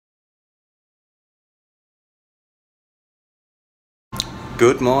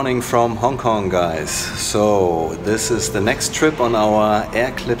Good morning from Hong Kong, guys. So this is the next trip on our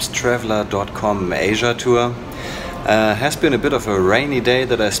AirClips.com Asia tour. Has been a bit of a rainy day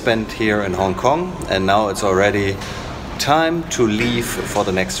that I spent here in Hong Kong, and now it's already time to leave for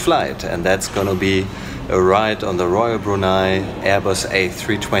the next flight, and that's gonna be a ride on the Royal Brunei Airbus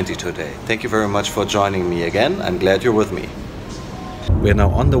A320 today. Thank you very much for joining me again. I'm glad you're with me. We're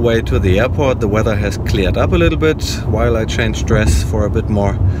now on the way to the airport. The weather has cleared up a little bit while I changed dress for a bit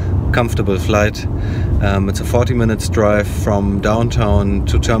more comfortable flight. It's a 40 minutes drive from downtown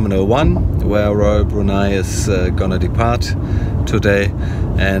to Terminal 1, where Royal Brunei is gonna depart today.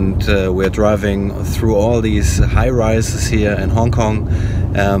 And we're driving through all these high-rises here in Hong Kong.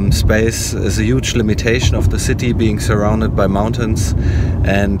 Space is a huge limitation of the city, being surrounded by mountains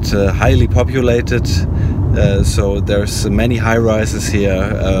and highly populated. So there's many high-rises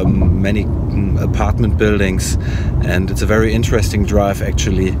here, many apartment buildings, and it's a very interesting drive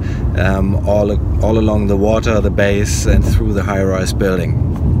actually, all along the water, the bays, and through the high-rise building.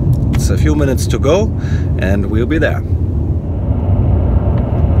 It's a few minutes to go and we'll be there.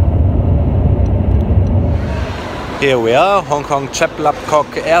 Here we are, Hong Kong Chap Lap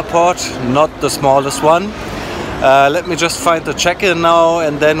Kok Airport, not the smallest one. Let me just find the check-in now,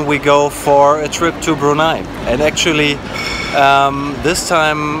 and then we go for a trip to Brunei. And actually, this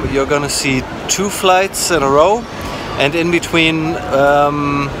time you're gonna see 2 flights in a row, and in between,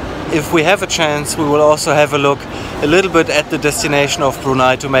 if we have a chance, we will also have a look a little bit at the destination of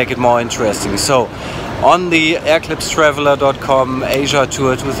Brunei to make it more interesting. So, on the AirClips.com Asia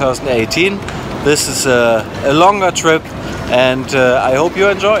Tour 2018, this is a longer trip, and I hope you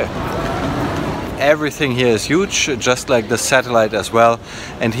enjoy. Everything here is huge, just like the satellite as well.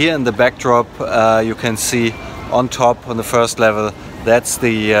 And here in the backdrop, you can see on top, on the first level, that's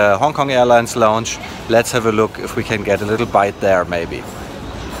the Hong Kong Airlines lounge. Let's have a look if we can get a little bite there, maybe.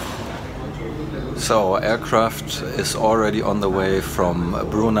 So, aircraft is already on the way from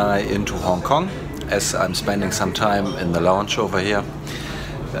Brunei into Hong Kong, as I'm spending some time in the lounge over here.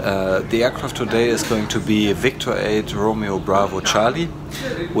 The aircraft today is going to be Victor 8 Romeo Bravo Charlie,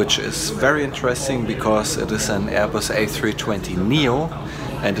 which is very interesting because it is an Airbus A320neo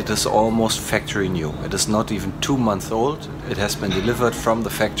and it is almost factory new. It is not even 2 months old. It has been delivered from the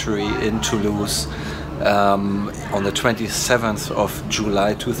factory in Toulouse on the 27th of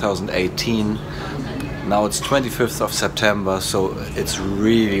July 2018. Now it's 25th of September, so it's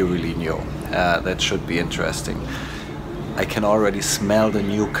really new. That should be interesting. I can already smell the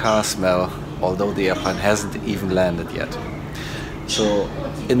new car smell, although the airplane hasn't even landed yet. So,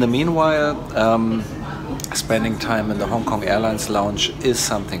 in the meanwhile, spending time in the Hong Kong Airlines lounge is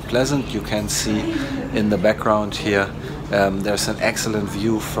something pleasant. You can see in the background here, there's an excellent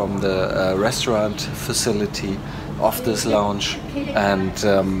view from the restaurant facility of this lounge, and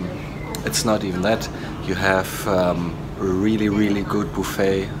it's not even that. You have really good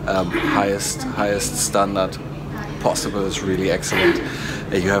buffet, highest standard possible, is really excellent.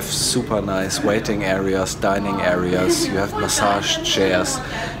 You have super nice waiting areas, dining areas, you have massage chairs,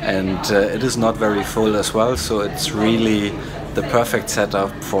 and it is not very full as well, so it's really the perfect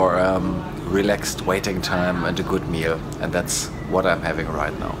setup for relaxed waiting time and a good meal, and that's what I'm having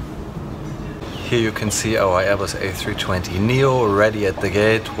right now. Here you can see our Airbus A320neo ready at the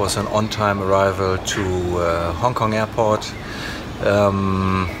gate. Was an on-time arrival to Hong Kong Airport.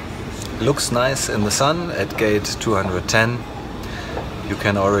 Looks nice in the sun at gate 210. You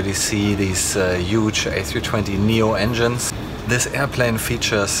can already see these huge A320neo engines. This airplane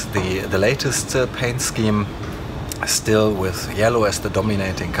features the latest paint scheme, still with yellow as the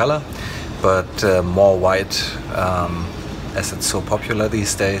dominating color, but more white as it's so popular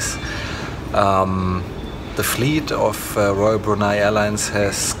these days. The fleet of Royal Brunei Airlines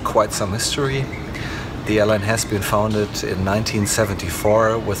has quite some history. The airline has been founded in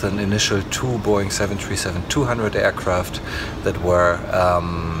 1974 with an initial 2 Boeing 737-200 aircraft that were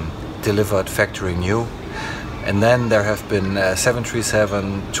delivered factory new. And then there have been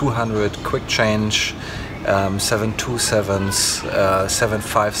 737-200 quick change, 727s,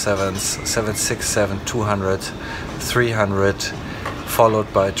 757s, 767-200, 300,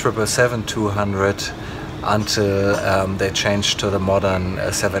 followed by 777-200, until they changed to the modern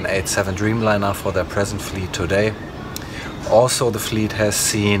 787 Dreamliner for their present fleet today. Also, the fleet has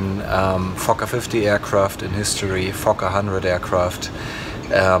seen Fokker 50 aircraft in history, Fokker 100 aircraft,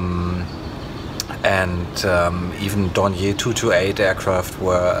 and even Dornier 228 aircraft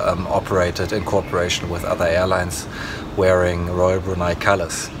were operated in cooperation with other airlines wearing Royal Brunei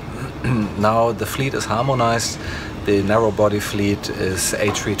colors. Now the fleet is harmonized. The narrow body fleet is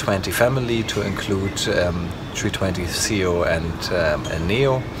A320 family to include 320ceo and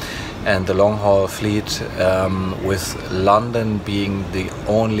neo, and the long haul fleet with London being the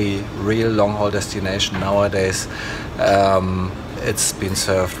only real long haul destination nowadays. It's been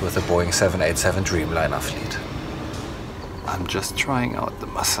served with the Boeing 787 Dreamliner fleet. I'm just trying out the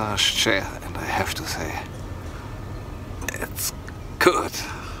massage chair and I have to say, it's good.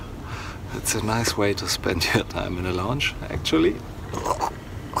 It's a nice way to spend your time in a lounge, actually.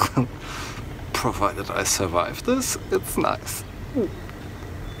 Provided I survive this, it's nice.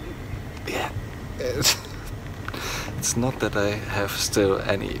 Yeah, it's not that I have still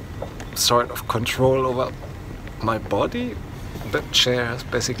any sort of control over my body. The chair has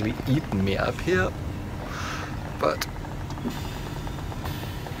basically eaten me up here, but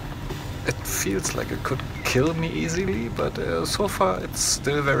it feels like it could kill me easily, but so far it's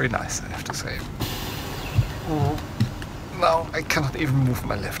still very nice, I have to say. Now I cannot even move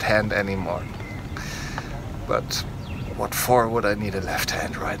my left hand anymore. But what for would I need a left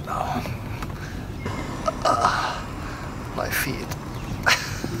hand right now? My feet.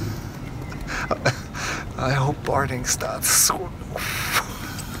 I hope boarding starts soon.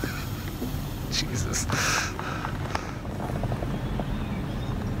 Jesus.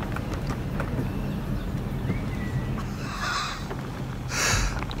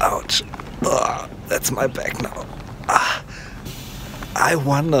 Ouch. That's my back now. I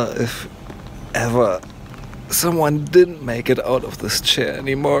wonder if ever someone didn't make it out of this chair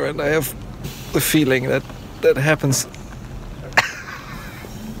anymore, and I have the feeling that that happens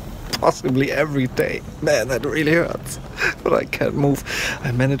possibly every day. Man, that really hurts. But I can't move.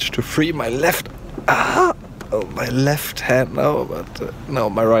 I managed to free my left my left hand now, but no,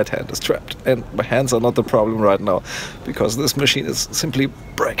 my right hand is trapped, and my hands are not the problem right now because this machine is simply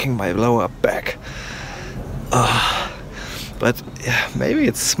breaking my lower back. But yeah, maybe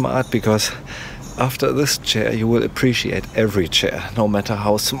it's smart, because after this chair you will appreciate every chair, no matter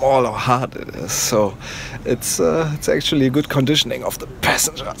how small or hard it is. So it's actually a good conditioning of the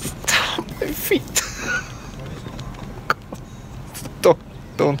passengers. My feet.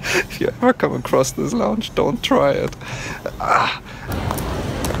 Don't, if you ever come across this lounge, don't try it.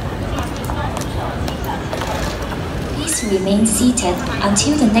 Please remain seated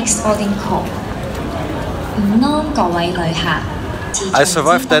until the next boarding call. I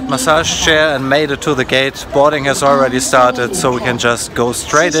survived that massage chair and made it to the gate. Boarding has already started, so we can just go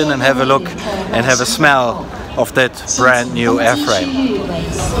straight in and have a look and have a smell of that brand new airframe.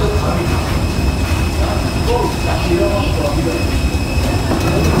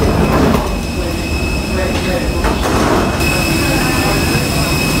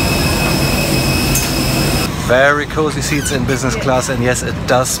 Very cozy seats in business class, and yes, it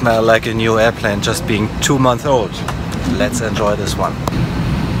does smell like a new airplane just being 2 months old. Let's enjoy this one.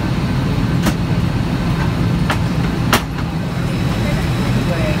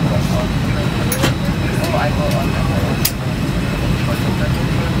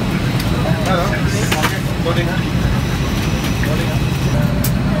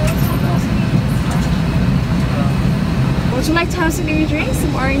 Would you like to have some of your drinks?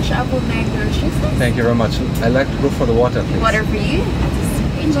 Some orange apple mango juice? Thank you very much. I'd like to go for the water, please. Water for you. Just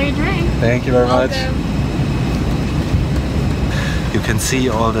enjoy your drink. Thank you very much. Welcome. You can see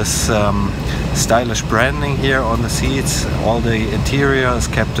all this stylish branding here on the seats. All the interior is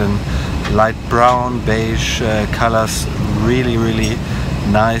kept in light brown, beige colors. Really, really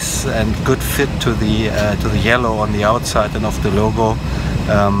nice and good fit to the yellow on the outside and of the logo.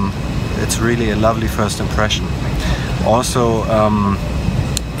 It's really a lovely first impression. Also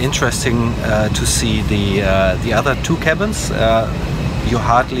interesting to see the other two cabins. You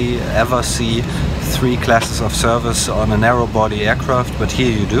hardly ever see 3 classes of service on a narrow body aircraft, but here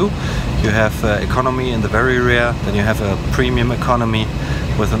you do. You have economy in the very rear, then you have a premium economy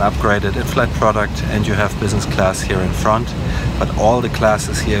with an upgraded in-flight product, and you have business class here in front. But all the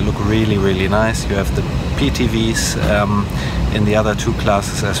classes here look really, really nice. You have the PTVs in the other 2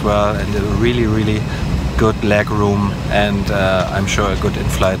 classes as well, and a really, really good leg room, and I'm sure a good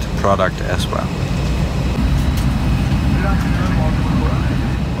in-flight product as well.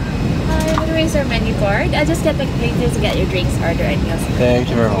 Hi, the Wings our menu board. I just get the plates to get your drinks order and meals. Thank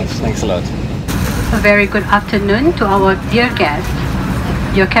you very much. Thanks a lot. A very good afternoon to our dear guests.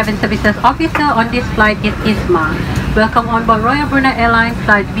 Your cabin services officer on this flight is Isma. Welcome on board Royal Brunei Airlines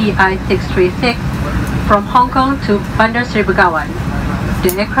flight BI636 from Hong Kong to Bandar Seri Begawan. The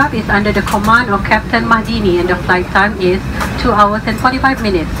aircraft is under the command of Captain Mahdini, and the flight time is 2 hours and 45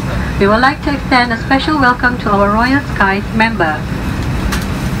 minutes. We would like to extend a special welcome to our Royal Skies member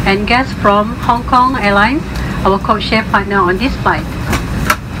and guests from Hong Kong Airlines. our code-share partner on this flight.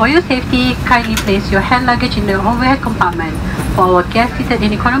 For your safety, kindly place your hand luggage in the overhead compartment. For our guests seated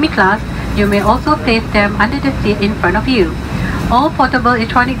in economy class, you may also place them under the seat in front of you. All portable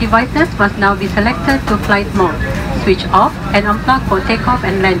electronic devices must now be selected to flight mode, switch off and unplug for takeoff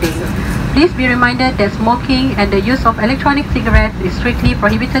and landing. Please be reminded that smoking and the use of electronic cigarettes is strictly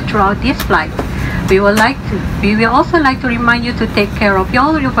prohibited throughout this flight. We will also like to remind you to take care of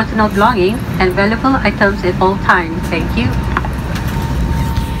all your personal belongings and valuable items at all times. Thank you.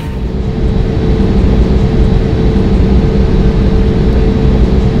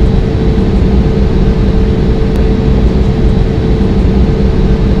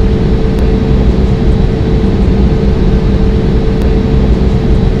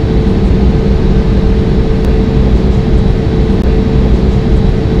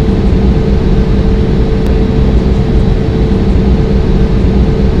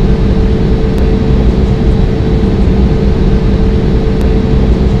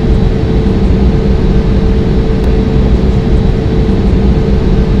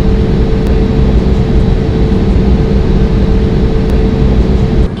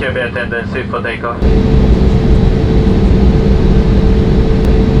 Safe for takeoff.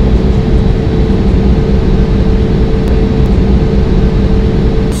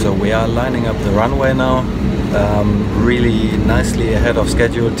 So we are lining up the runway now, really nicely ahead of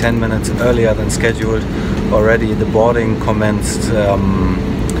schedule, 10 minutes earlier than scheduled. Already the boarding commenced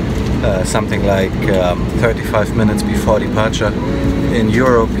something like 35 minutes before departure. In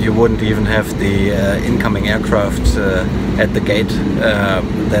Europe you wouldn't even have the incoming aircraft at the gate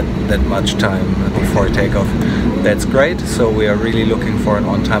that much time before takeoff. That's great, so we are really looking for an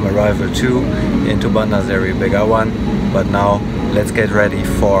on-time arrival too into Bandar Seri Begawan. But now let's get ready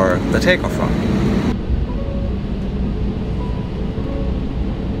for the takeoff run.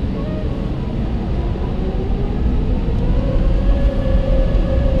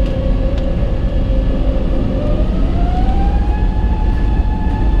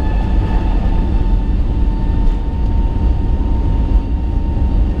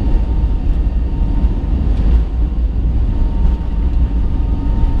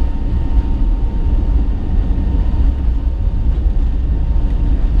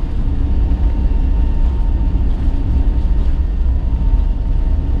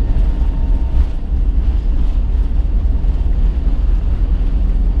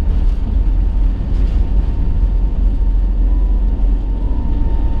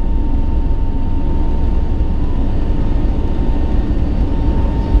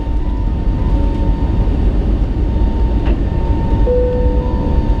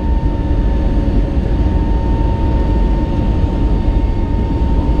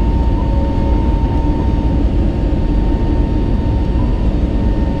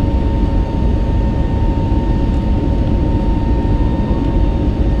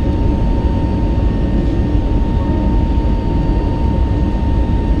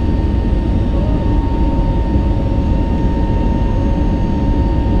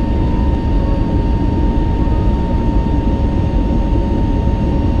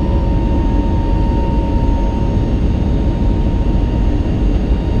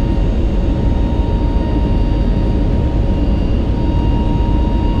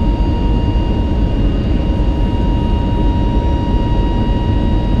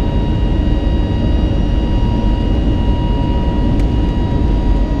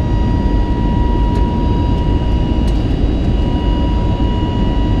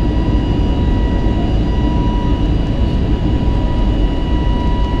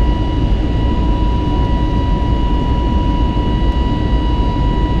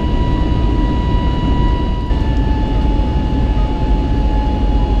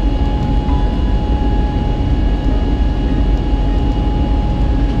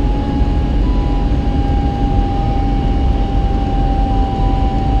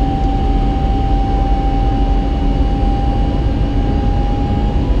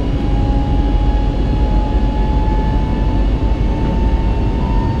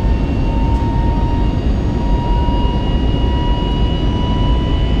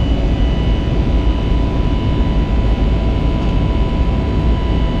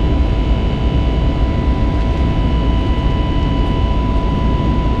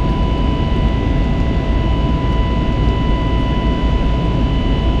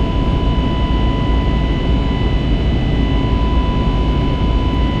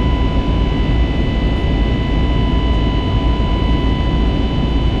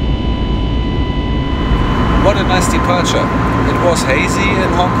 what a nice departure. It was hazy in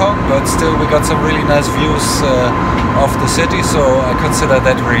Hong Kong, but still we got some really nice views of the city, so I consider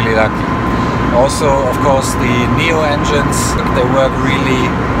that really lucky. Also, of course, the Neo engines, they work really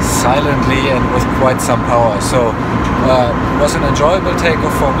silently and with quite some power. So it was an enjoyable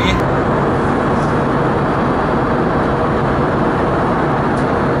takeoff for me.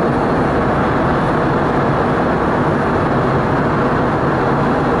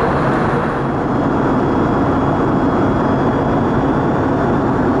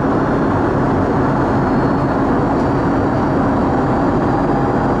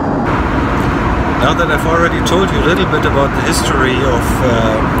 Now that I've already told you a little bit about the history of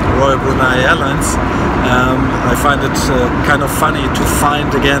Royal Brunei Airlines, I find it kind of funny to find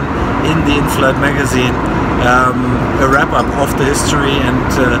again in the in-flight magazine a wrap-up of the history, and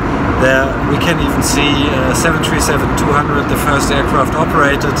there we can even see 737-200, the first aircraft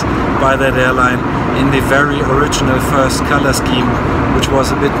operated by that airline, in the very original first color scheme, which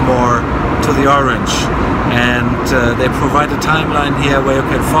was a bit more to the orange. And they provide a timeline here where you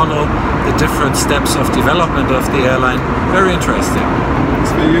can follow the different steps of development of the airline. Very interesting.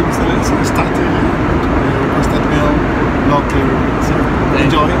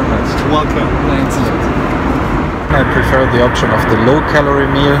 Enjoy. Welcome. I prefer the option of the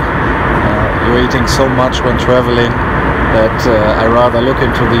low-calorie meal. You're eating so much when traveling that I rather look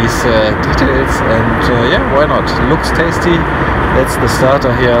into these details, and yeah, why not? Looks tasty. That's the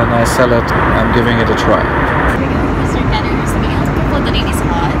starter here, a nice salad. I'm giving it a try. Mr. Tanner, you're something else. The food today is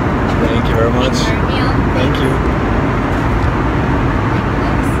hot. Thank you very much. Thank you.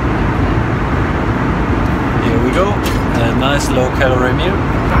 Here we go. A nice low-calorie meal.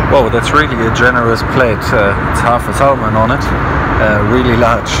 Whoa, that's really a generous plate. It's half a salmon on it. Really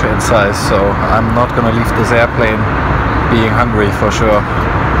large in size, so I'm not gonna leave this airplane being hungry for sure.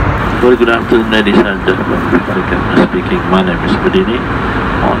 Very good afternoon, ladies and gentlemen. Speaking. My name is Budini.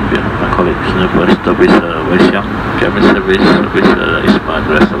 On behalf of my colleagues, First Officer Wesiang, Cabin Service Officer Isma, and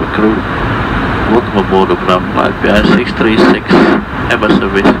the rest of the crew, welcome aboard the flight BR636 ever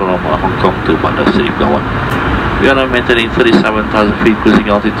service from Hong Kong to Bandar Seri Begawan. We are now maintaining 37,000 feet cruising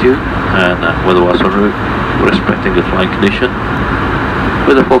altitude, and weather was en route, respecting the flying condition.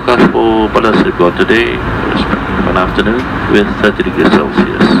 With the forecast for Bandar Seri Begawan today, respecting for an afternoon with 30 degrees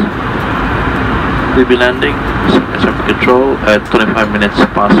Celsius. We'll be landing traffic control at 25 minutes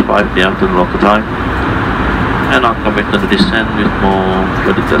past 5 in the afternoon local time, and I'll come back to the descent with more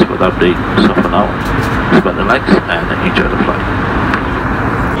details for the update. So for now, please relax and enjoy the flight.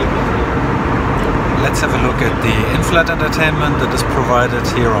 Let's have a look at the in-flight entertainment that is provided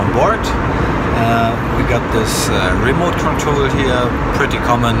here on board. We got this remote control here, pretty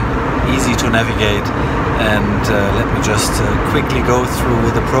common, easy to navigate, and let me just quickly go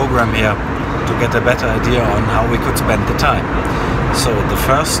through the program here to get a better idea on how we could spend the time. So the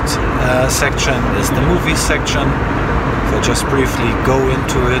first section is the movie section. If I just briefly go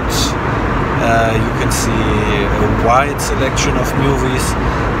into it, you can see a wide selection of movies.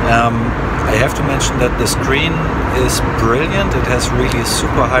 I have to mention that the screen is brilliant. It has really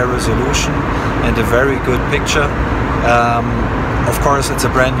super high resolution and a very good picture. Of course, it's a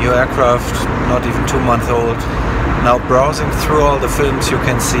brand new aircraft, not even 2 months old. Now, browsing through all the films, you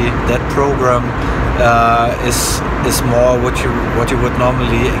can see that program is more what you would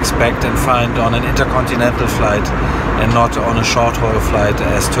normally expect and find on an intercontinental flight, and not on a short-haul flight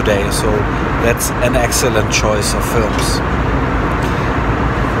as today. So that's an excellent choice of films.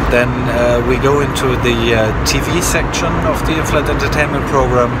 Then we go into the TV section of the in-flight entertainment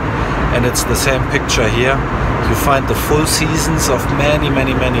program, and it's the same picture here. You find the full seasons of many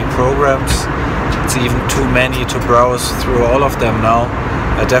programs. It's even too many to browse through all of them now.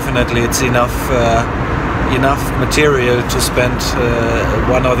 Definitely it's enough material to spend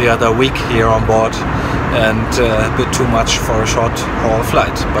one or the other week here on board, and a bit too much for a short haul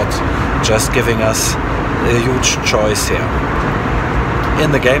flight, but just giving us a huge choice here.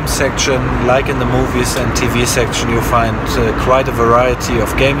 In the game section, like in the movies and TV section, you find quite a variety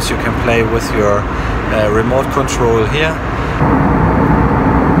of games you can play with your remote control here.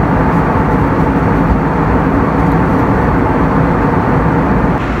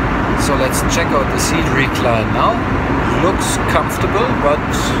 So let's check out the seat recline now. Looks comfortable, but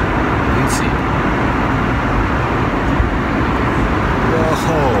we'll see.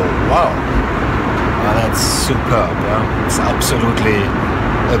 Oh, wow. That's superb, yeah? It's absolutely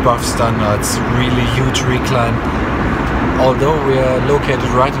above standards, really huge recline. Although we are located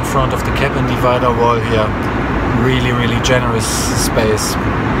right in front of the cabin divider wall here, really generous space,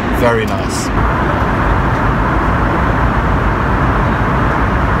 very nice.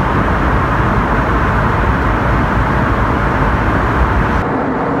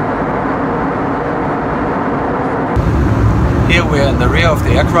 Here we are in the rear of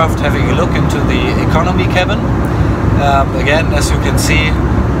the aircraft, having a look into the economy cabin. Again, as you can see,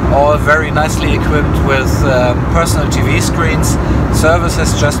 all very nicely equipped with personal TV screens. Service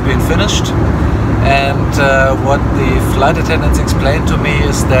has just been finished, and what the flight attendants explained to me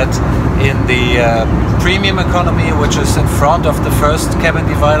is that in the premium economy, which is in front of the first cabin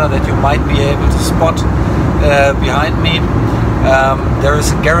divider that you might be able to spot behind me, there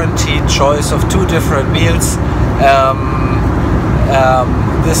is a guaranteed choice of 2 different meals.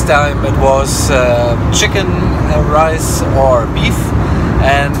 This time it was chicken, rice or beef,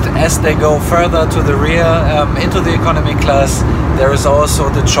 and as they go further to the rear into the economy class, there is also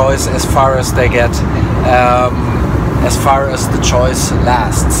the choice as far as they get, as far as the choice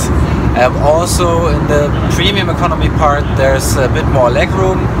lasts. Also in the premium economy part there's a bit more leg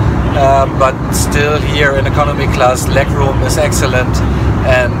room, but still here in economy class leg room is excellent,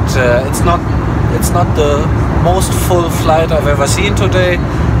 and it's not the most full flight I've ever seen today,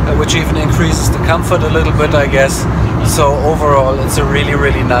 which even increases the comfort a little bit, I guess. So overall it's a really,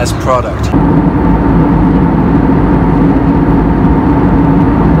 really nice product.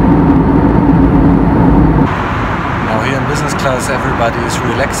 Now here in business class everybody is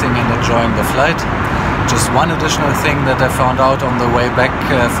relaxing and enjoying the flight. Just one additional thing that I found out on the way back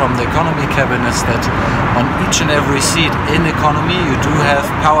from the economy cabin is that on each and every seat in economy you do have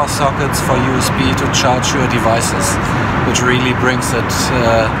power sockets for USB to charge your devices, which really brings it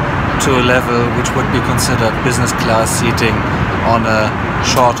to a level which would be considered business class seating on a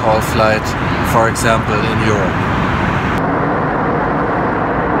short haul flight, for example in Europe.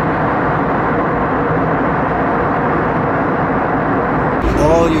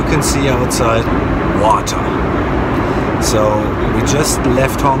 All you can see outside, water. So we just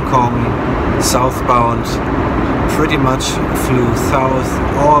left Hong Kong southbound, pretty much flew south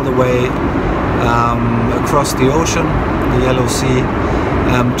all the way across the ocean, the Yellow Sea,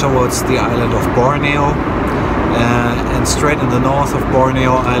 towards the island of Borneo, and straight in the north of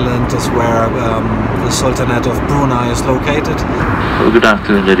Borneo Island is where the Sultanate of Brunei is located. Well, good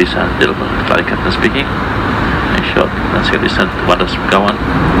afternoon, ladies and gentlemen. Flight captain speaking. In short, let's get this sent to Wamos Air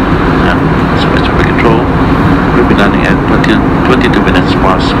and space traffic control. We'll be landing at 22 minutes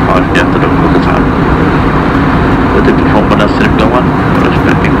past 5 p.m. local time. The temperature from Wamos Air, we're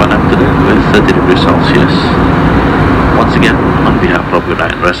expecting one afternoon with 30 degrees Celsius. Once again, on behalf of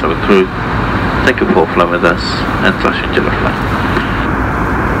BRUNEI and the rest of the crew, thank you for flying with us and enjoy the flight.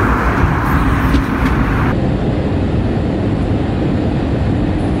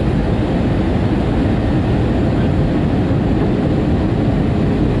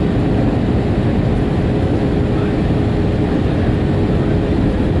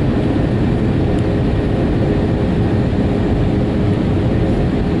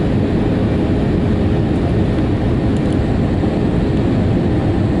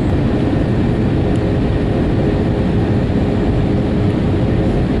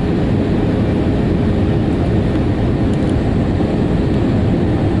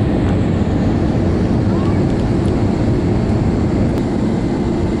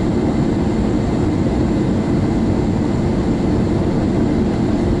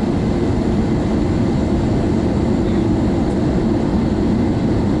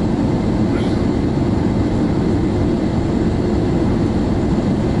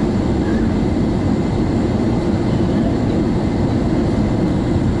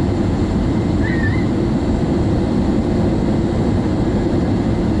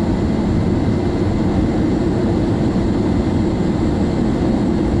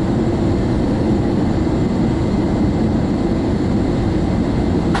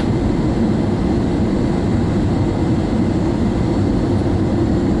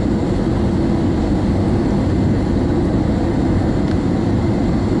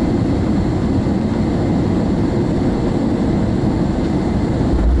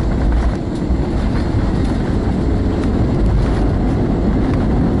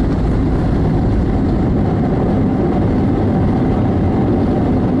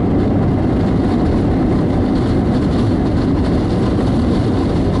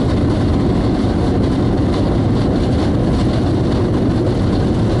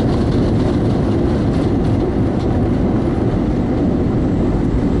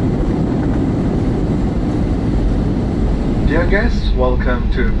 Dear guests,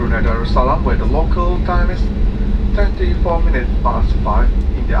 welcome to Brunei Darussalam, where the local time is 34 minutes past 5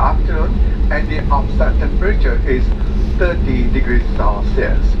 in the afternoon and the outside temperature is 30 degrees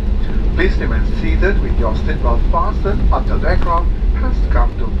Celsius. Please remain seated with your seatbelt fastened until the aircraft has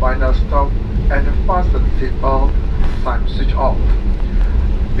come to final stop and the fasten seatbelt sign switch off.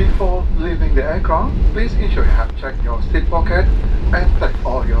 Before leaving the aircraft, please ensure you have checked your seat pocket and take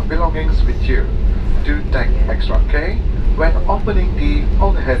all your belongings with you. Do take extra care when opening the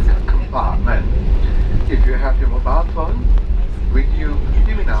overhead compartment. If you have your mobile phone with you,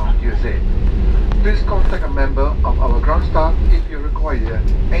 you may now use it. Please contact a member of our ground staff if you require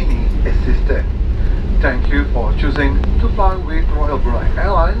any assistance. Thank you for choosing to fly with Royal Brunei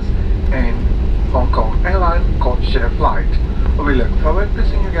Airlines and Hong Kong Airlines code-share flight. We look forward to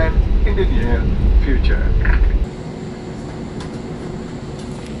seeing you again in the near future.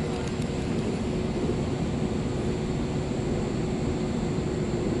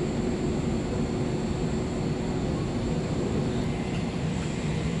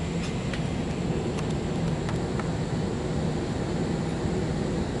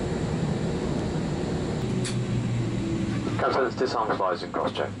 Captain, it's disarm flies and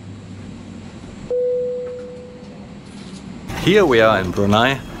cross-check. Here we are in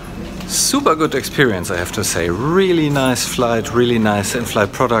Brunei. Super good experience, I have to say. Really nice flight, really nice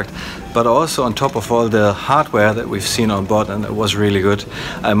in-flight product, but also on top of all the hardware that we've seen on board, and it was really good.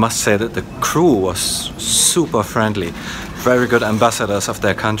 I must say that the crew was super friendly. Very good ambassadors of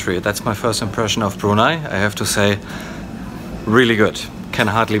their country. That's my first impression of Brunei. I have to say, really good. Can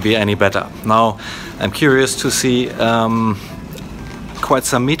hardly be any better. Now, I'm curious to see quite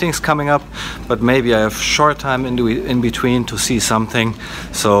some meetings coming up, but maybe I have short time in between to see something.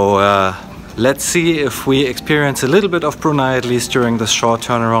 So let's see if we experience a little bit of Brunei, at least during this short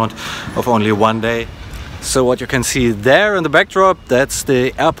turnaround of only one day. So what you can see there in the backdrop, that's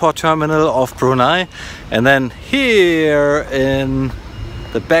the airport terminal of Brunei, and then here in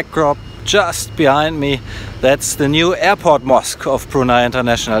the backdrop just behind me, that's the new airport mosque of Brunei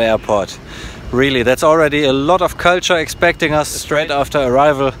International Airport. Really, that's already a lot of culture expecting us straight after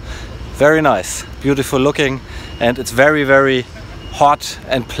arrival. Very nice, beautiful looking, and it's very, very hot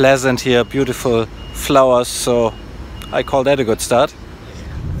and pleasant here. Beautiful flowers, so I call that a good start.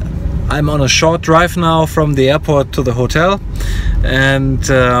 I'm on a short drive now from the airport to the hotel, and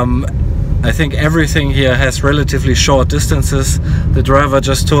I think everything here has relatively short distances. The driver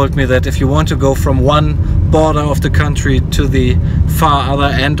just told me that if you want to go from one border of the country to the far other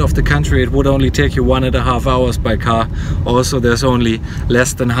end of the country, it would only take you 1.5 hours by car. Also, there's only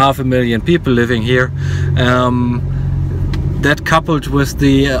less than 500,000 people living here. That coupled with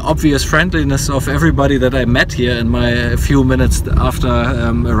the obvious friendliness of everybody that I met here in my few minutes after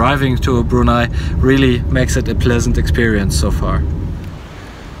arriving to Brunei really makes it a pleasant experience so far.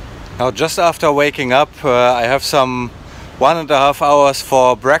 Now, just after waking up, I have some 1.5 hours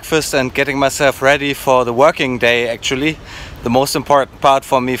for breakfast and getting myself ready for the working day, actually. The most important part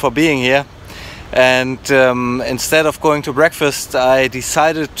for me for being here. And instead of going to breakfast, I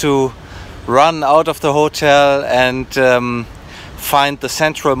decided to run out of the hotel and find the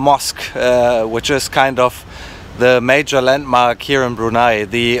central mosque, which is kind of the major landmark here in Brunei.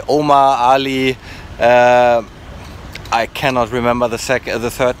 The Omar Ali, I cannot remember the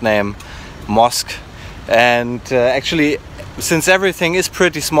third name, mosque. And actually, since everything is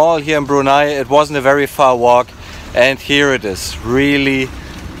pretty small here in Brunei, it wasn't a very far walk, and here it is. Really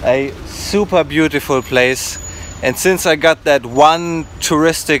a super beautiful place. And since I got that one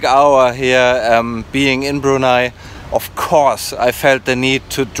touristic hour here being in Brunei, of course I felt the need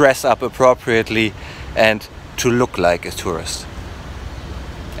to dress up appropriately and to look like a tourist.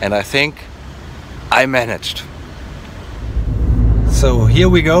 And I think I managed. So here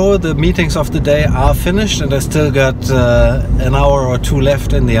we go, the meetings of the day are finished, and I still got an hour or two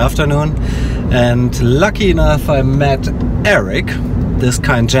left in the afternoon. And lucky enough I met Eric, this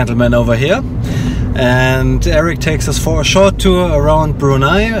kind gentleman over here. And Eric takes us for a short tour around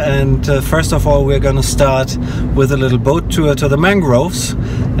Brunei, and first of all we're gonna start with a little boat tour to the mangroves,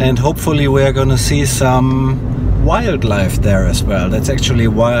 and hopefully we're gonna see some wildlife there as well. That's actually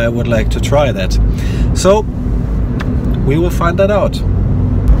why I would like to try that. So we will find that out.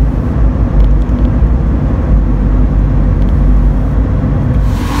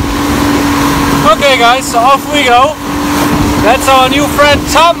 Okay guys, so off we go. That's our new friend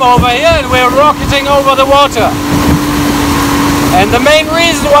Tom over here, and we're rocketing over the water. And the main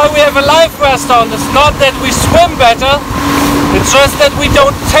reason why we have a life vest on is not that we swim better, it's just that we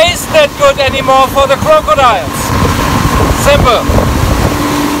don't taste that good anymore for the crocodiles. Simple.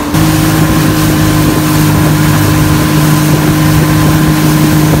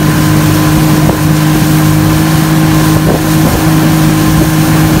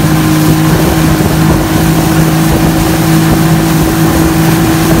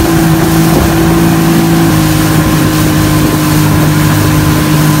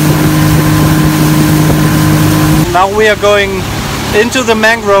 Now we are going into the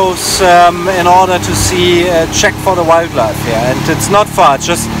mangroves in order to see, check for the wildlife here. And it's not far, it's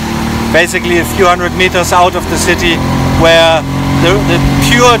just basically a few hundred meters out of the city where the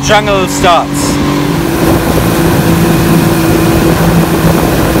pure jungle starts.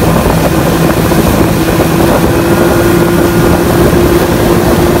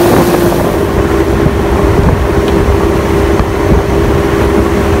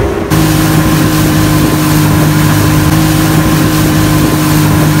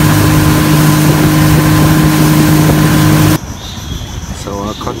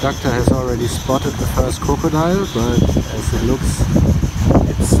 Conductor has already spotted the first crocodile, but as it looks,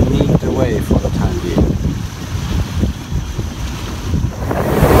 it's sneaked away for the time being.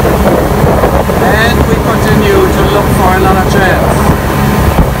 And we continue to look for another chance.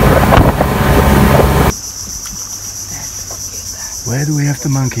 Where do we have the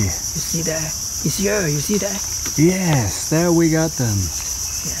monkey? You see that? It's here, you see that? Yes, there we got them.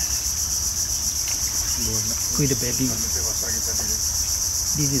 Yeah. With the baby.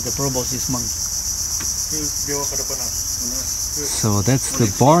 This is the proboscis monkey. So that's the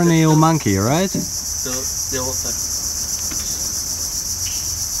Borneo monkey, right?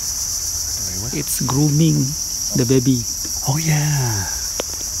 It's grooming the baby. Oh yeah.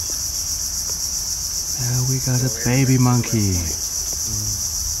 There we got a baby monkey.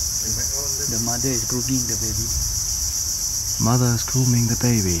 The mother is grooming the baby. Mother is grooming the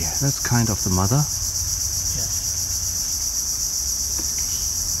baby. That's kind of the mother.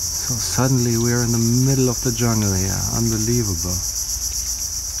 So suddenly we're in the middle of the jungle here. Unbelievable.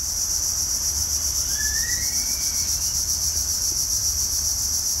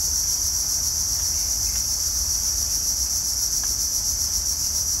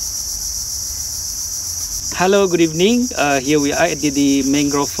 Hello, good evening. Here we are at the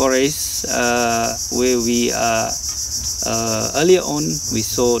mangrove forest where we are. Earlier on we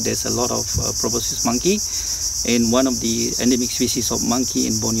saw there's a lot of proboscis monkey and one of the endemic species of monkey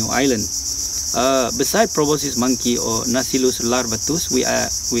in Borneo Island. Beside proboscis monkey or Nacilus larvatus, we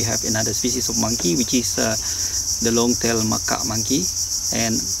have another species of monkey which is the long-tailed macaque monkey,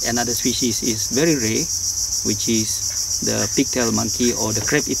 and another species is very rare which is the pigtail monkey or the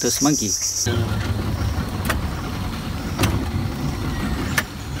crab eaters monkey.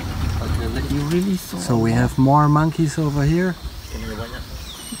 You really saw. So we have more monkeys over here.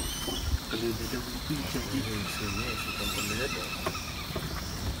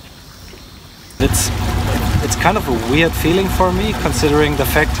 It's kind of a weird feeling for me, considering the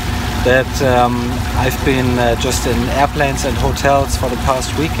fact that I've been just in airplanes and hotels for the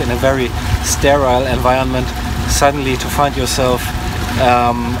past week in a very sterile environment. Suddenly to find yourself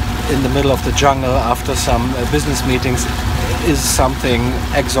in the middle of the jungle after some business meetings is something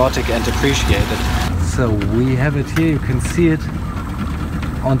exotic and appreciated. So we have it here, you can see it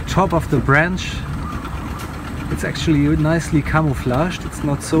on top of the branch. It's actually nicely camouflaged, it's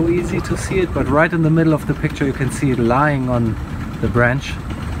not so easy to see it, but right in the middle of the picture you can see it lying on the branch.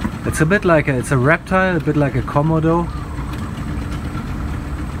 It's a bit like it's a reptile, a bit like a Komodo.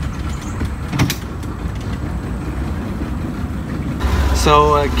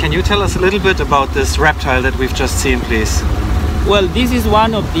 So can you tell us a little bit about this reptile that we've just seen, please? Well, this is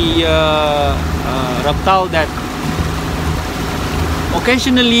one of the reptile that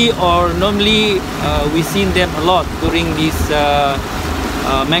occasionally or normally we've seen them a lot during these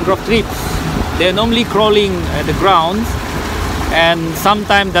mangrove trips. They're normally crawling at the ground and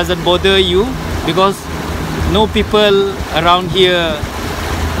sometimes doesn't bother you because no people around here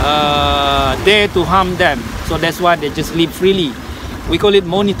dare to harm them. So that's why they just live freely. We call it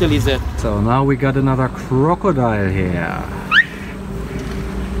monitor lizard. So now we got another crocodile here.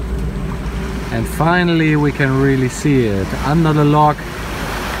 And finally we can really see it under the log.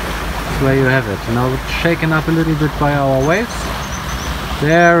 That's where you have it. Now it's shaken up a little bit by our waves.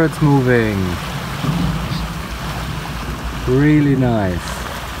 There it's moving. Really nice.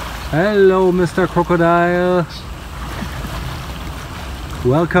 Hello, Mr. Crocodile.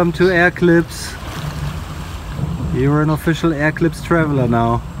 Welcome to Air-Clips. You're an official Air-Clips traveler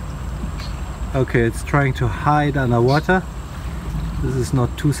now. Okay, it's trying to hide underwater. This is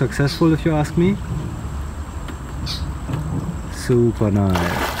not too successful if you ask me. Super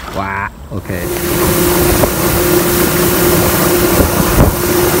nice. Wow, okay.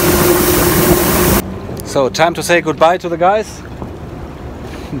 So time to say goodbye to the guys.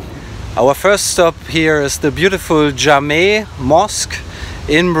 Our first stop here is the beautiful Jameh Mosque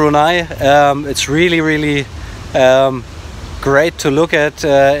in Brunei. It's really great to look at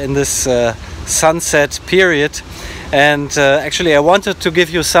in this sunset period. And actually I wanted to give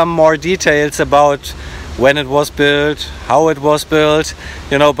you some more details about when it was built, how it was built,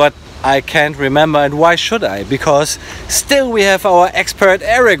 you know, but I can't remember, and why should I? Because still we have our expert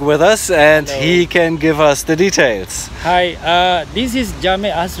Eric with us, and hello, he can give us the details. Hi, this is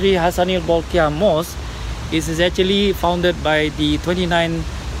Jame Asri Hassanil Bolkiah Mosque. It is actually founded by the 29th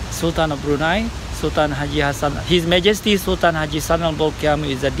Sultan of Brunei, Sultan Haji Hassan. His Majesty Sultan Haji Hassanal Bolkiah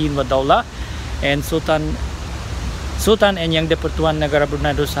Izzaddin wa Daulah, and Sultan and Yang di-Pertuan Negara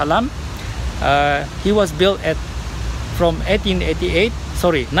Brunei Darussalam. He was built from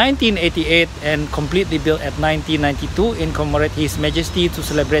 1988 and completely built at 1992 in commemorate His Majesty to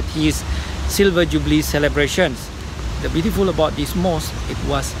celebrate his Silver Jubilee celebrations. The beautiful about this mosque, it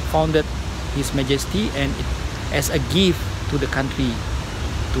was founded His Majesty and it, as a gift to the country,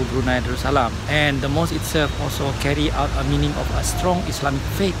 to Brunei Darussalam. And the mosque itself also carry out a meaning of a strong Islamic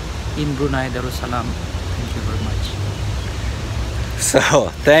faith in Brunei Darussalam. Thank you very much. So,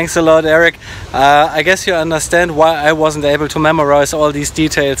 thanks a lot, Eric. I guess you understand why I wasn't able to memorize all these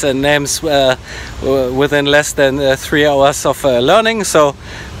details and names within less than 3 hours of learning. So,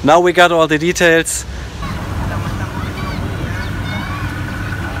 now we got all the details.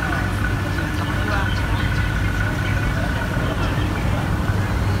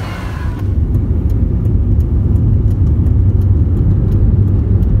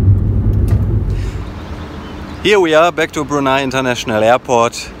 Here we are back to Brunei International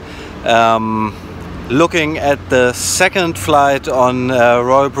Airport, looking at the second flight on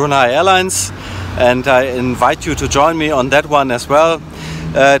Royal Brunei Airlines, and I invite you to join me on that one as well.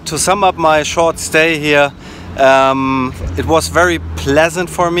 To sum up my short stay here, it was very pleasant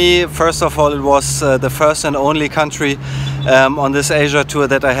for me. First of all, it was the first and only country on this Asia tour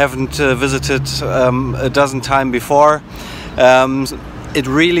that I haven't visited a dozen times before. It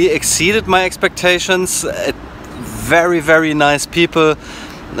really exceeded my expectations. Very nice people,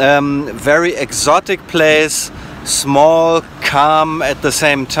 very exotic place, small, calm at the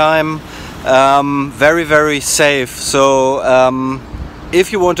same time, very safe. So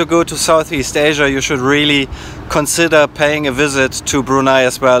if you want to go to Southeast Asia, you should really consider paying a visit to Brunei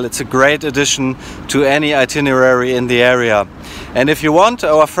as well. It's a great addition to any itinerary in the area. And if you want,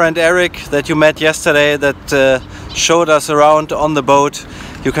 our friend Eric that you met yesterday that showed us around on the boat,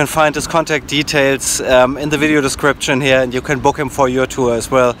 you can find his contact details in the video description here, and you can book him for your tour as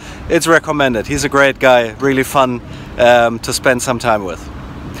well. It's recommended. He's a great guy, really fun to spend some time with.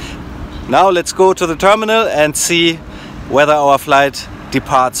 Now let's go to the terminal and see whether our flight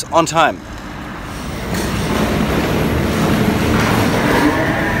departs on time.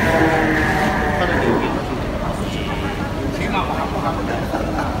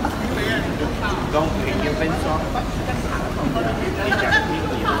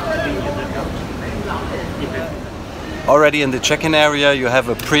 Already in the check-in area you have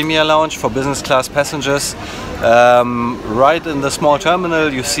a premier lounge for business class passengers. Right in the small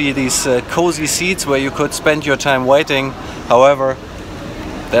terminal you see these cozy seats where you could spend your time waiting. However,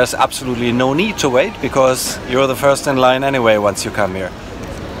 there's absolutely no need to wait because you're the first in line anyway once you come here.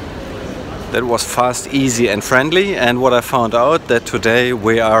 That was fast, easy and friendly, and what I found out that today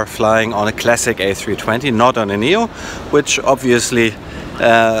we are flying on a classic A320, not on a Neo, which obviously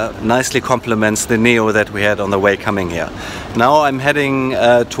nicely complements the Neo that we had on the way coming here. Now I'm heading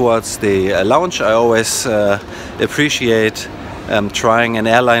towards the lounge. I always appreciate trying an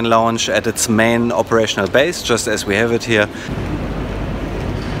airline lounge at its main operational base, just as we have it here.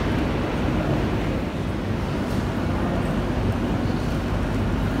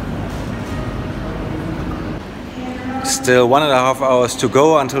 Still 1.5 hours to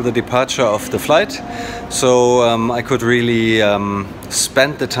go until the departure of the flight, so I could really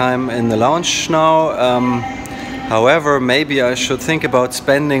spend the time in the lounge now. However, maybe I should think about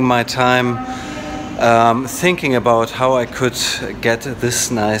spending my time thinking about how I could get this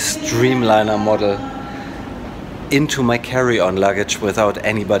nice Dreamliner model into my carry-on luggage without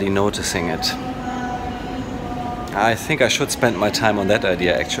anybody noticing it. I think I should spend my time on that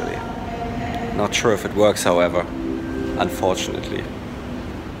idea actually. Not sure if it works, however. Unfortunately.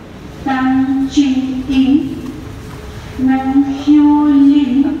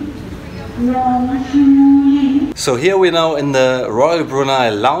 So here we're now in the Royal Brunei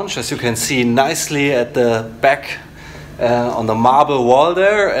Lounge, as you can see nicely at the back on the marble wall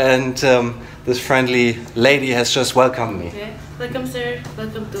there, and this friendly lady has just welcomed me. Okay. Welcome sir,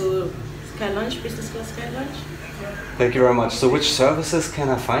 welcome to Sky Lounge, Business Class Sky Lounge. Thank you very much. So which services can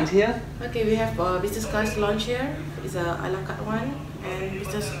I find here? Okay, we have business class lounge here. It's a a la carte one, and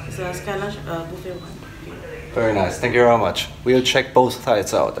business is a Sky Lounge buffet one. Very nice. Thank you very much. We'll check both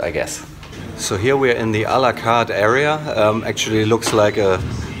sides out, I guess. So here we are in the a la carte area. Actually looks like a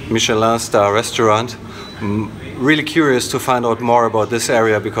Michelin star restaurant I'm really curious to find out more about this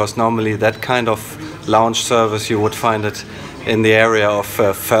area, because normally that kind of lounge service you would find it in the area of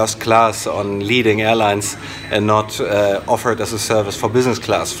first class on leading airlines and not offered as a service for business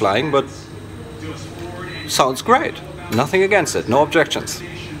class flying, but sounds great. Nothing against it, no objections.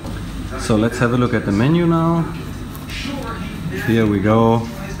 So let's have a look at the menu now. Here we go.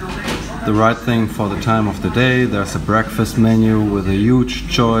 The right thing for the time of the day. There's a breakfast menu with a huge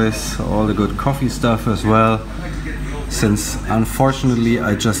choice, all the good coffee stuff as well. Since unfortunately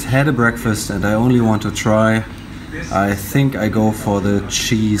I just had a breakfast and I only want to try, I think I go for the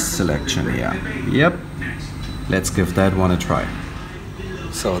cheese selection here. Yep, let's give that one a try.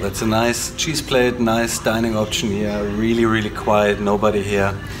 So that's a nice cheese plate, nice dining option here, really quiet, nobody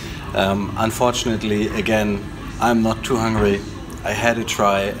here. Unfortunately, again, I'm not too hungry. I had a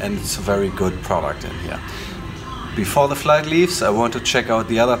try and it's a very good product in here. Before the flight leaves, I want to check out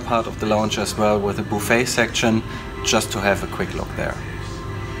the other part of the lounge as well with the buffet section, just to have a quick look there.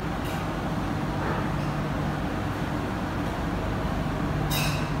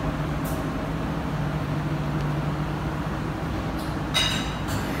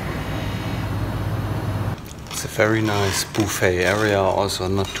 It's a very nice buffet area, also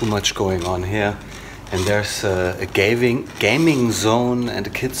not too much going on here. And there's a gaming zone and a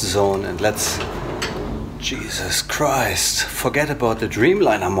kids zone, and Jesus Christ, forget about the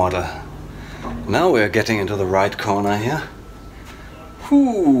Dreamliner model. Now we're getting into the right corner here.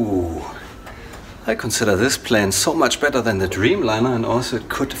 Whew. I consider this plane so much better than the Dreamliner, and also it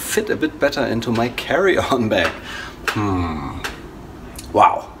could fit a bit better into my carry-on bag.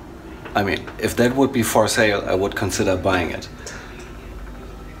 Wow. I mean, if that would be for sale, I would consider buying it.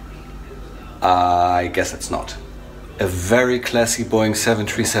 I guess it's not. A very classy Boeing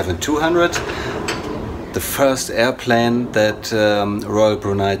 737-200. The first airplane that Royal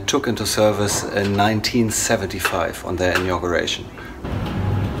Brunei took into service in 1975 on their inauguration.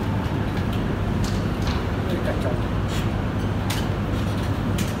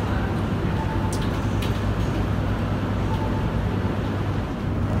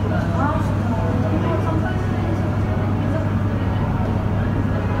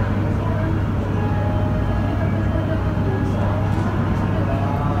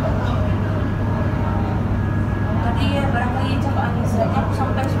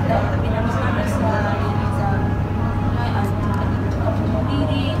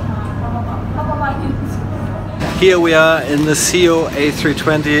 Here we are in the CEO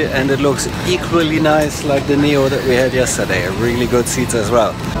A320 and it looks equally nice like the Neo that we had yesterday. Really good seats as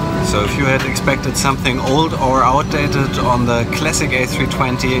well. So if you had expected something old or outdated on the classic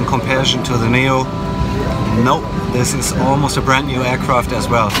A320 in comparison to the Neo, no, this is almost a brand new aircraft as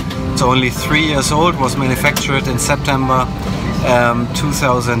well. It's only 3 years old, was manufactured in September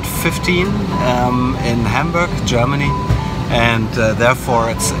 2015 in Hamburg, Germany, and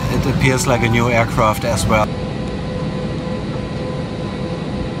therefore it appears like a new aircraft as well.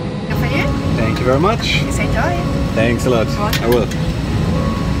 Thank you very much. Please enjoy. Thanks a lot. I will.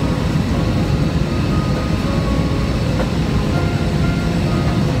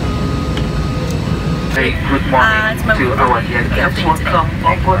 Hey, good morning to our dear guests. Welcome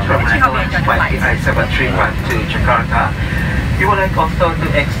on board from Airlines flight BI731 to Jakarta. We would like also to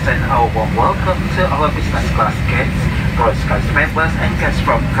extend our warm welcome to our business class guests, broadcast members, and guests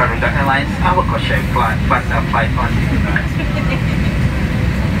from Garuda Airlines, our caution flight, but a flight on.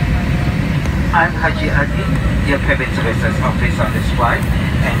 I'm Haji Adi, your cabin services officer on this flight,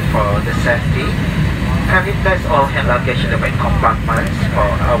 and for the safety, cabin place all hand luggage in the main compartments. For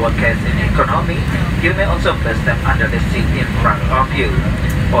our guests in economy, you may also place them under the seat in front of you.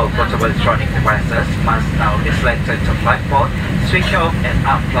 All portable electronic devices must now be selected to flight mode, switch off and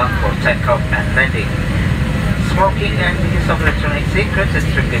unplug for takeoff and landing. Smoking and the use of electronic cigarettes is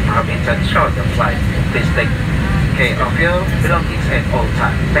strictly prohibited throughout the flight. Please take care of your belongings at all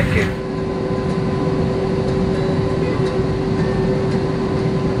times. Thank you.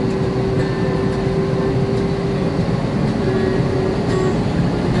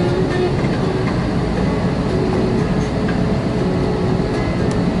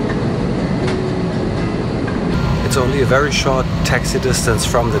 It's only a very short taxi distance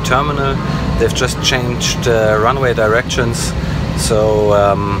from the terminal. They've just changed runway directions, so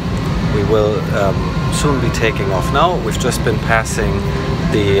we will soon be taking off now. We've just been passing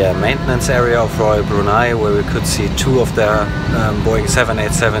the maintenance area of Royal Brunei, where we could see two of their Boeing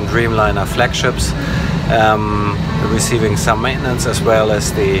 787 Dreamliner flagships receiving some maintenance, as well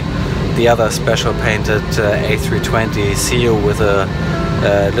as the other special painted A320 CEO with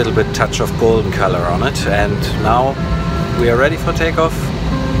a little bit touch of golden color on it. And now we are ready for takeoff.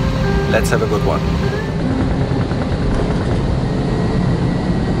 Let's have a good one.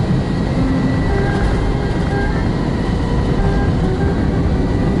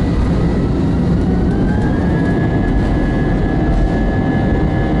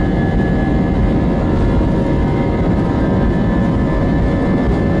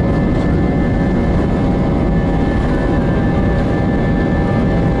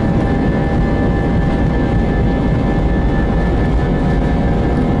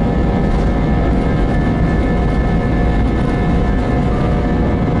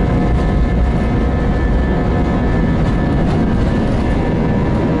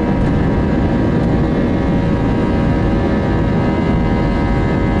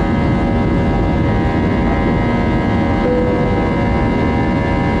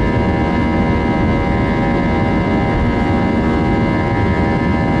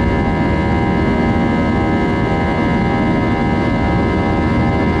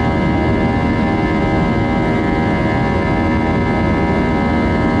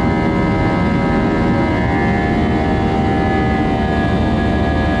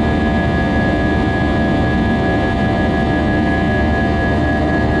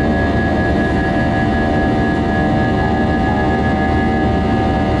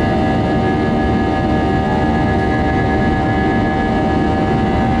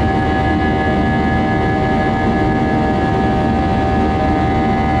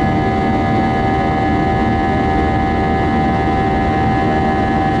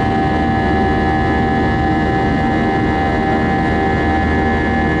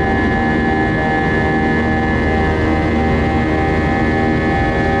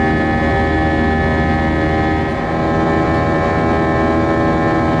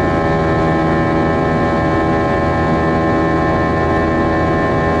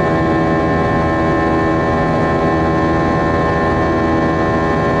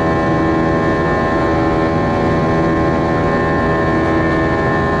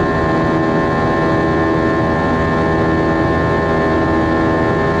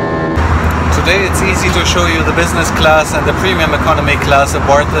 Today it's easy to show you the business class and the premium economy class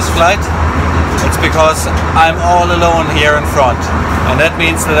aboard this flight. It's because I'm all alone here in front, and that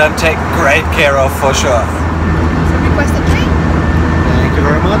means that I'm taken great care of for sure. So request a drink. Thank you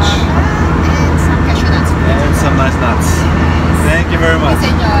very much. And some cashew nuts. And some nice nuts. Yes. Thank you very much.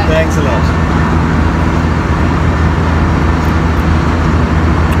 Please enjoy. Thanks a lot.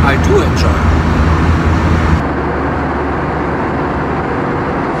 I do enjoy.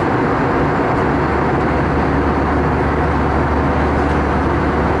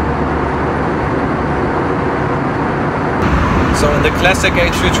 So in the classic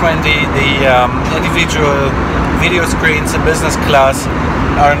A320, the individual video screens in business class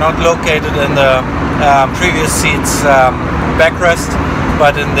are not located in the previous seat's backrest,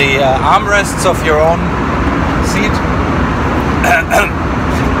 but in the armrests of your own seat.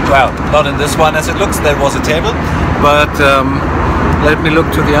 Well, not in this one as it looks, there was a table, but let me look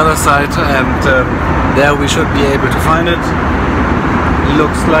to the other side, and there we should be able to find it.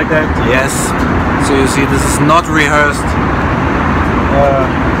 Looks like that, yes. So you see, this is not rehearsed.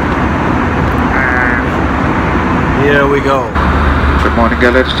 Here we go. Good morning,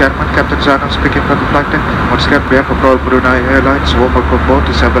 ladies and gentlemen. Captain Zano speaking from the flight deck. Once again, on behalf of BRUNEI Airlines, warm welcome aboard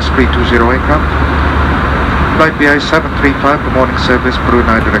this Airbus 320 aircraft. Flight BI 735, the morning service,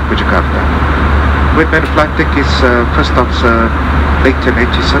 Brunei direct to Jakarta. With me on the flight deck is First Officer Leighton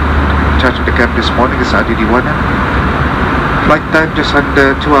Aitchison. In charge of the cabin this morning is Adi Diwana. Flight time just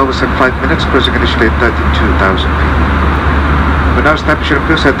under 2 hours and 5 minutes, cruising initially at 32,000 feet. We're now establishing a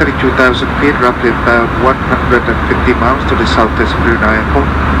cruise at 32,000 feet, roughly about 150 miles to the southeast Brunei Airport.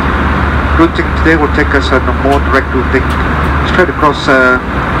 Routing today will take us on a more direct routing straight across the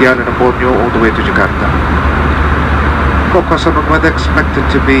island of Borneo all the way to Jakarta. Forecast on weather expected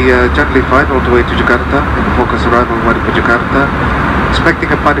to be generally fine all the way to Jakarta. In the forecast arrival weather for Jakarta,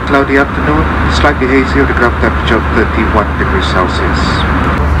 expecting a partly cloudy afternoon, slightly hazy with a ground temperature of 31 degrees Celsius.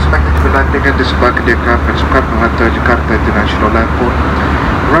 Expected to be landing and disembarking the aircraft at Soekarno-Hatta, Jakarta International Airport,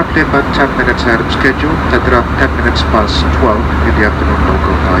 roughly about 10 minutes ahead of schedule, at around 10 minutes past 12 in the afternoon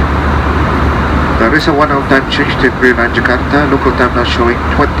local time. There is a 1 hour time change to Brunei Jakarta, local time now showing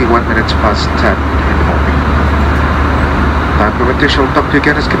 21 minutes past 10 in the morning. Time permittation will talk to you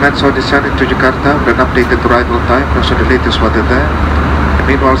again as commence our descent into Jakarta with an updated arrival time, also the latest weather there.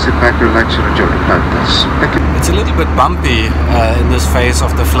 Meanwhile, sit back, relax, and enjoy the flight test. Thank you. It's a little bit bumpy in this phase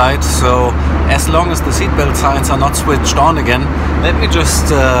of the flight, so as long as the seatbelt signs are not switched on again, let me just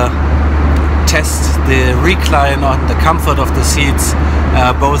test the recline on the comfort of the seats,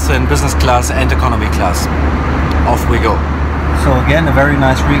 both in business class and economy class. Off we go. So again, a very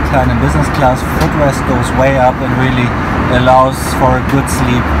nice recline in business class. Footrest goes way up and really allows for a good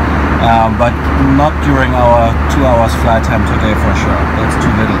sleep, but not during our 2 hours flight time today for sure. That's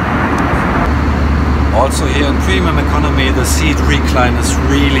too little. Also here in premium economy, the seat recline is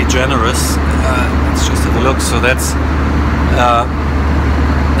really generous. Let's just have a look. So that's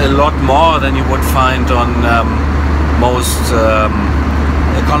a lot more than you would find on most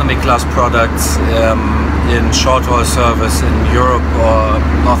economy class products in short haul service in Europe or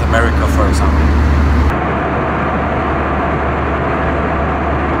North America, for example.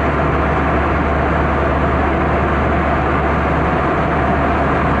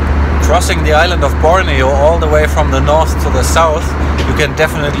 Crossing the island of Borneo all the way from the north to the south, you can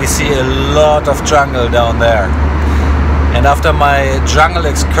definitely see a lot of jungle down there. And after my jungle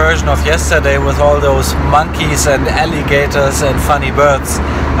excursion of yesterday with all those monkeys and alligators and funny birds,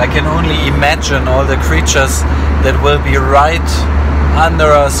 I can only imagine all the creatures that will be right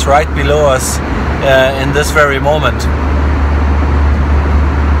under us, right below us in this very moment.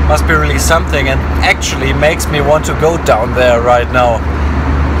 Must be really something, and actually makes me want to go down there right now.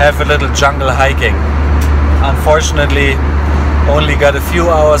 Have a little jungle hiking. Unfortunately, only got a few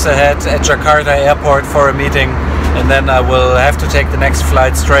hours ahead at Jakarta airport for a meeting, and then I will have to take the next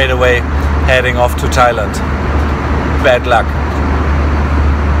flight straight away, heading off to Thailand. Bad luck.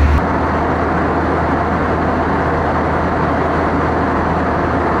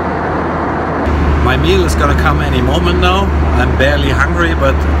 My meal is gonna come any moment now. I'm barely hungry,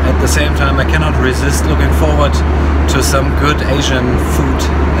 but at the same time I cannot resist looking forward to some good Asian food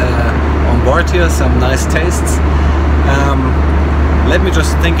on board here, some nice tastes. Let me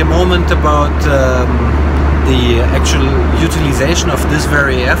just think a moment about the actual utilization of this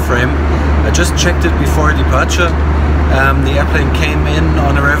very airframe. I just checked it before departure. The airplane came in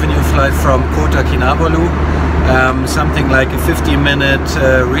on a revenue flight from Kota Kinabalu, something like a 50-minute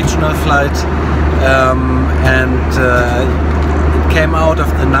regional flight, and it came out of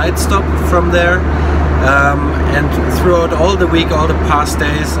the night stop from there, and throughout all the week, all the past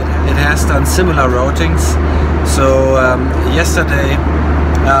days, it has done similar routings. So yesterday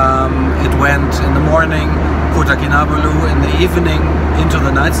it went in the morning Kota Kinabalu, in the evening into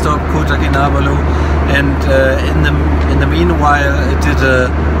the night stop Kota Kinabalu, and in the meanwhile it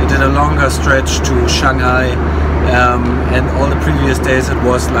did a longer stretch to Shanghai, and all the previous days it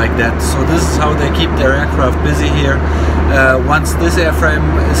was like that. So this is how they keep their aircraft busy here. Once this airframe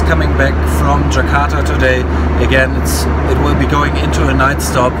is coming back from Jakarta today, again it will be going into a night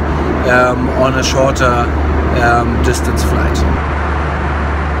stop on a shorter distance flight.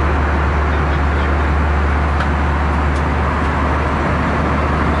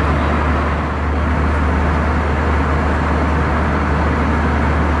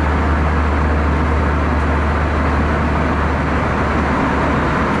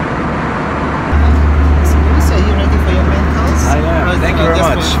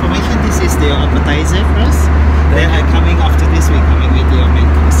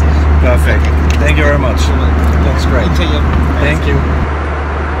 Perfect. Thank you very much. Looks great. Thank you.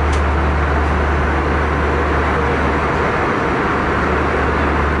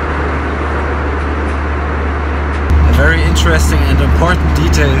 A very interesting and important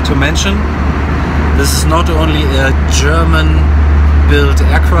detail to mention. This is not only a German-built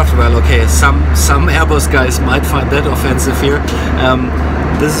aircraft. Well, okay, some Airbus guys might find that offensive here.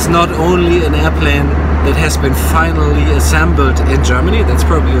 This is not only an airplane that has been finally assembled in Germany, that's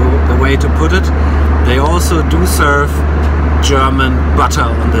probably the way to put it. They also do serve German butter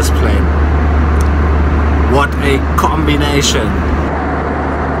on this plane. What a combination!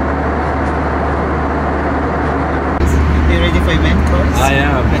 Are you ready for your main course? I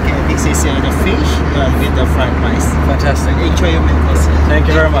am. Okay, this is the fish with the fried rice. Fantastic. Enjoy your main course. Thank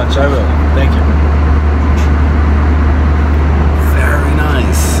you very much, I will. Thank you. Very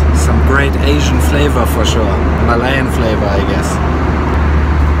nice. Some great Asian flavor for sure. Malayan flavor, I guess.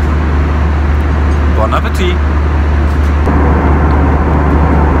 Bon appetit!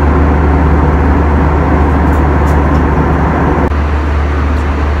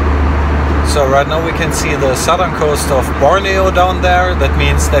 So right now we can see the southern coast of Borneo down there. That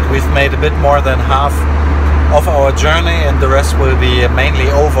means that we've made a bit more than half of our journey, and the rest will be mainly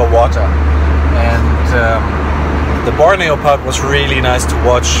over water. And the Borneo part was really nice to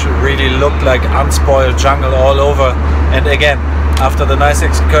watch. Really looked like unspoiled jungle all over. And again, after the nice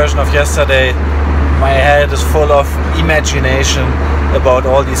excursion of yesterday, my head is full of imagination about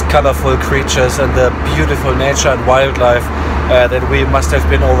all these colorful creatures and the beautiful nature and wildlife that we must have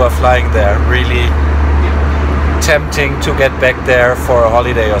been overflying there. Really tempting to get back there for a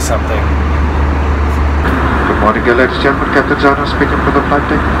holiday or something. Morning, ladies and gentlemen. Captain Zano speaking from the flight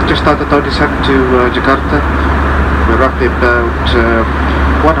deck. Just started our descent to Jakarta. We're roughly about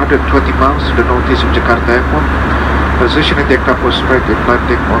 120 miles to the northeast of Jakarta Airport. Positioning the aircraft was straight in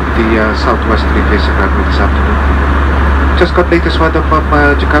landing on the southwesterly facing runway this afternoon. Just got latest weather from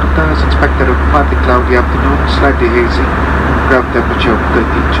Jakarta. As expected, a partly cloudy afternoon, slightly hazy. Ground temperature of 32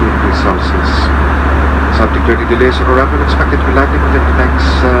 degrees Celsius. Subject to any delays on arrival, expected to be landing within the next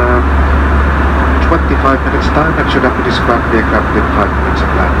 25 minutes time and should have to dispatch the aircraft within 5 minutes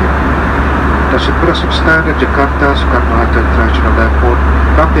of landing. That should put us on stand at Jakarta Soekarno-Hatta International Airport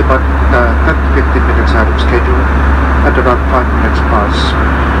roughly about 10 to 15 minutes out of schedule at around 5 minutes past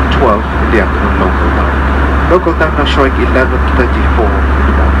 12 in the afternoon local time. Local time now showing 11:34 in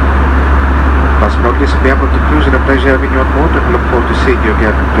the morning. Last but not least, on behalf of the crews, it's a pleasure having you on board and look forward to seeing you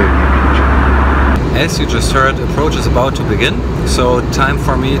again in the near future. As you just heard, approach is about to begin, so time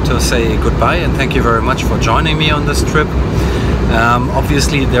for me to say goodbye and thank you very much for joining me on this trip.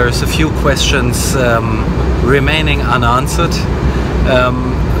 Obviously there's a few questions remaining unanswered.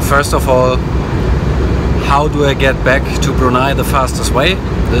 First of all, how do I get back to Brunei the fastest way?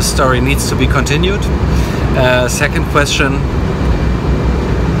 This story needs to be continued. Second question,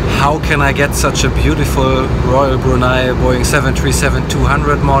 how can I get such a beautiful Royal Brunei Boeing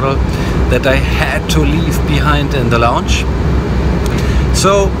 737-200 model that I had to leave behind in the lounge?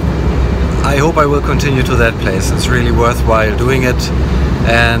 So I hope I will continue to that place. It's really worthwhile doing it.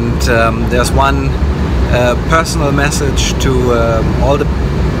 And there's one personal message to all the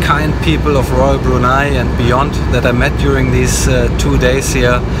kind people of Royal Brunei and beyond that I met during these 2 days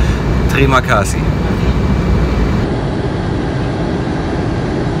here. Terima kasih.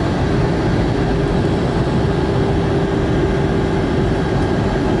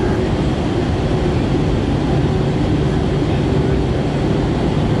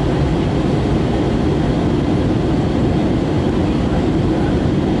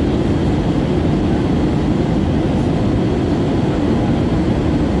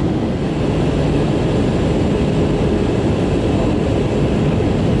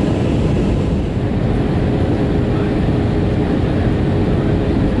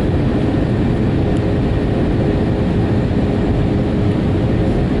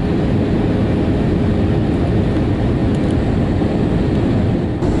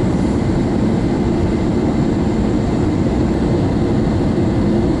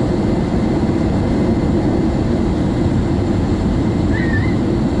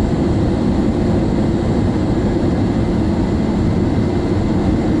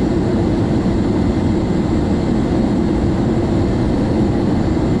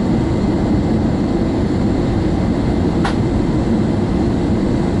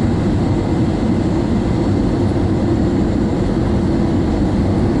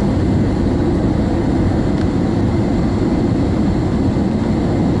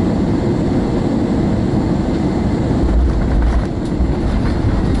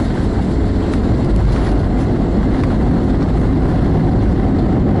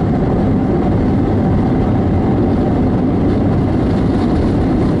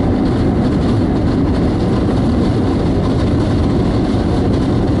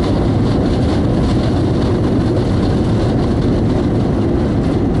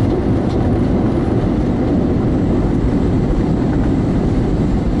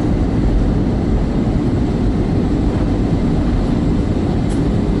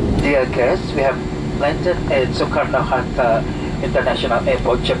 Guests, we have landed at Soekarno-Hatta International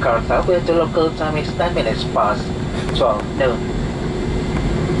Airport, Jakarta, where the local time is 10 minutes past 12 noon.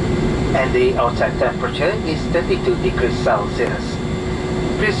 And the outside temperature is 32 degrees Celsius.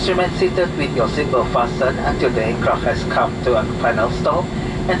 Please remain seated with your seatbelt fastened until the aircraft has come to a final stop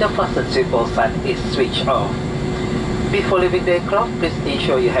and the fasten seatbelt sign is switched off. Before leaving the aircraft, please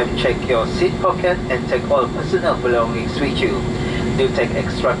ensure you have checked your seat pocket and take all personal belongings with you. Do take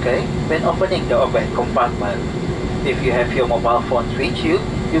extra care when opening the overhead compartment. If you have your mobile phone with you,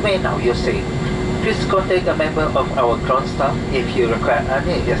 you may now use it. Please contact a member of our ground staff if you require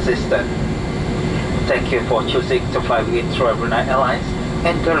any assistance. Thank you for choosing to fly with Royal Brunei Airlines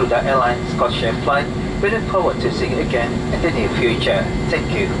and Garuda Airlines codeshare flight. We look forward to seeing you again in the near future. Thank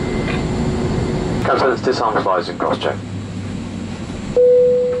you. Captain's disarm flies and cross-check.